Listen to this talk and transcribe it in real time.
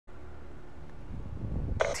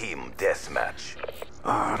Team deathmatch.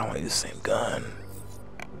 I don't want to use the same gun.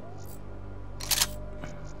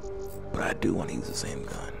 But I do want to use the same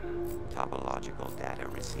gun. Topological data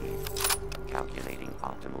received. Calculating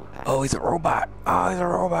optimal path. Oh, he's a robot. Oh, he's a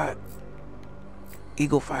robot.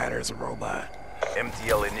 Eagle Fighter is a robot.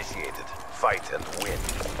 MTL initiated. Fight and win.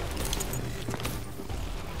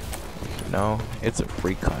 No, it's a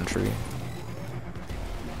free country.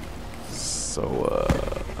 So,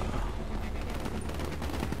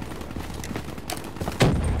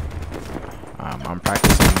 I'm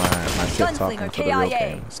practicing my shit talking for the real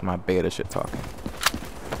game. It's my beta shit talking.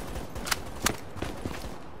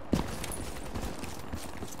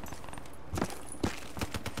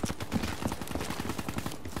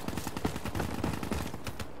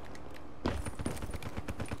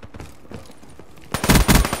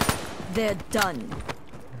 They're done.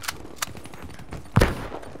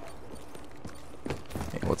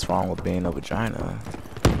 Hey, what's wrong with being a vagina?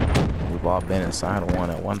 We've all been inside of one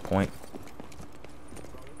at one point.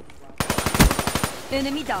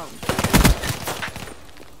 Enemy down.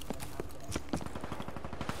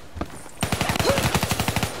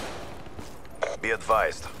 Be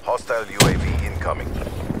advised, hostile UAV incoming.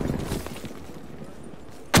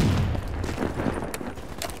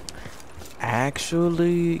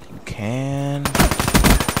 Actually, you can.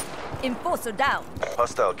 Enforcer down.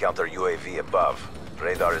 Hostile counter UAV above.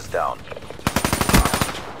 Radar is down.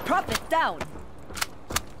 Prophet down.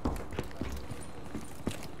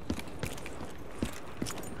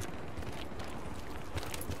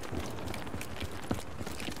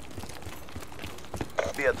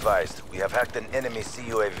 Be advised, we have hacked an enemy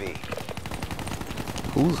CUAV.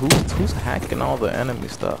 Who's hacking all the enemy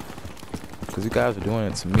stuff? Because you guys are doing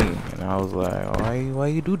it to me, and I was like, why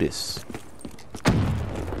you do this?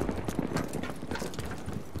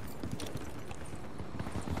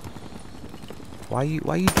 Why you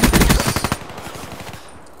do this?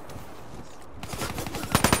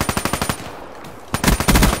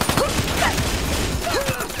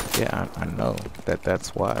 Yeah, I know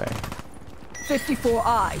that's why.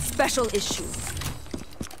 54I special issue.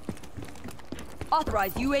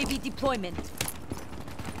 Authorize UAV deployment.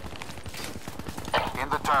 In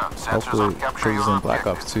the turn, Hopefully, because in Black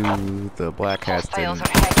Ops 2, the Black Hats didn't,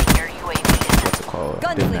 what's it called?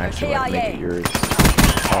 Didn't actually like, make it yours.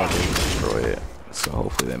 How they destroy it. So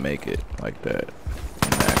hopefully they make it like that in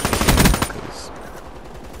the actual game, because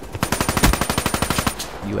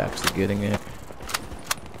you actually getting it.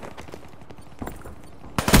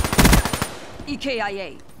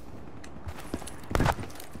 EKIA.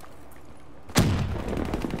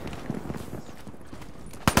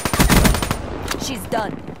 She's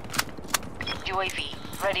done. UAV,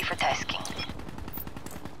 ready for tasking.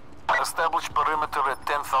 Establish perimeter at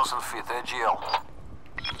 10,000 feet, AGL.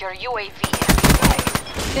 Your UAV has been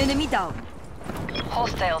hacked. Enemy down.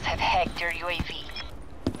 Hostiles have hacked your UAV.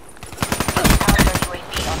 Counter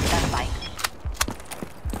UAV on standby.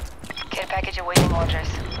 Care package awaiting orders.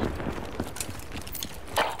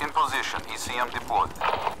 In position, ECM deployed.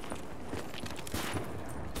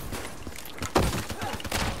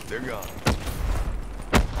 They're gone.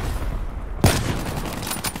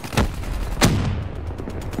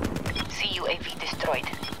 CUAV destroyed.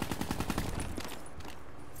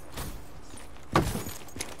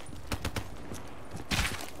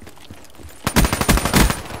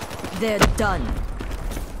 They're done.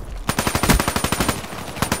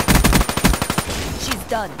 She's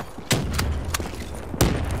done.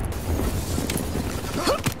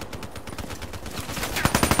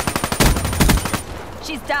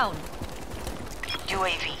 She's down.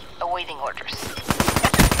 UAV awaiting orders.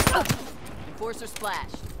 Enforcer splash.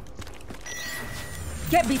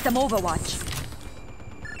 Get me some Overwatch.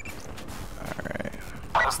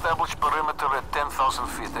 Alright. Establish perimeter at 10,000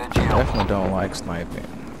 feet, I AGL. definitely don't like sniping.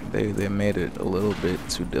 They made it a little bit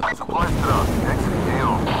too difficult. Supply truck, exit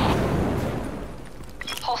AO.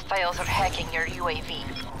 Hostiles are hacking your UAV.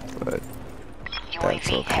 But that's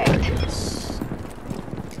UAV okay, I hacked. guess.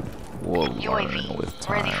 We'll learn UAV with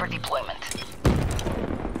time. ready for deployment.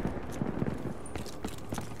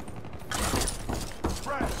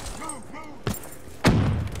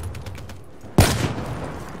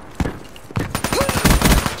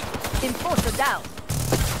 Enforcer down.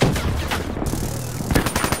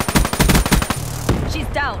 She's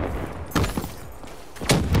down.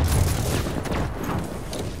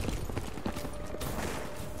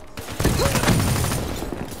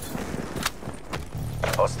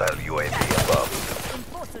 Hostile UAV above.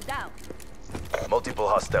 Enforcer down. Multiple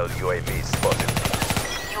hostile UAVs spotted.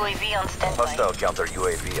 UAV on standby. Hostile counter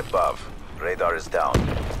UAV above. Radar is down.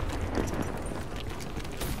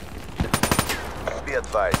 Be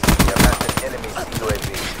advised, we have hacked an enemy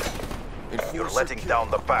UAV. You're letting down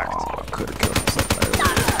the pact. Oh, I could have killed myself earlier.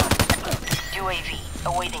 UAV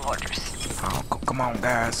awaiting orders. Oh, come on,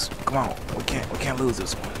 guys. Come on. We can't lose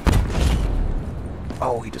this one.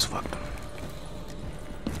 Oh, he just fucked him.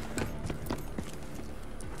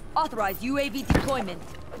 Authorize UAV deployment.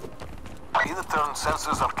 Either turn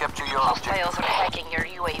sensors or capture your Hostiles objective. are hacking your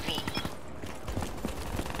UAV.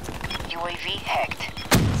 UAV hacked.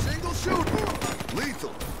 Single shooter.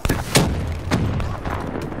 Lethal.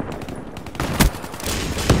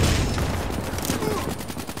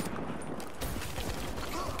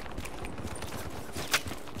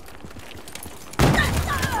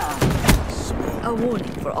 A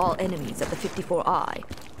warning for all enemies at the 54I.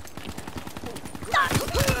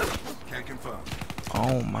 Can't confirm.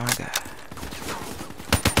 Oh my god.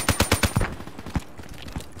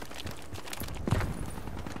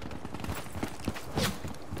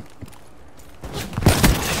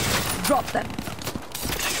 Drop them.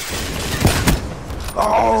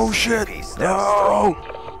 Oh shit. No.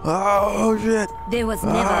 Oh shit. There was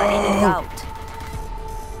never any doubt.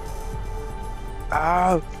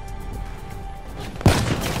 Ah.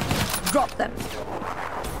 Drop them.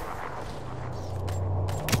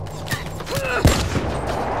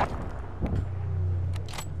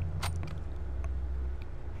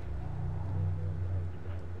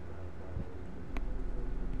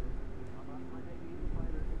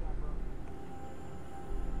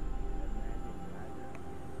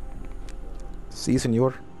 Sí,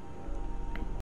 señor.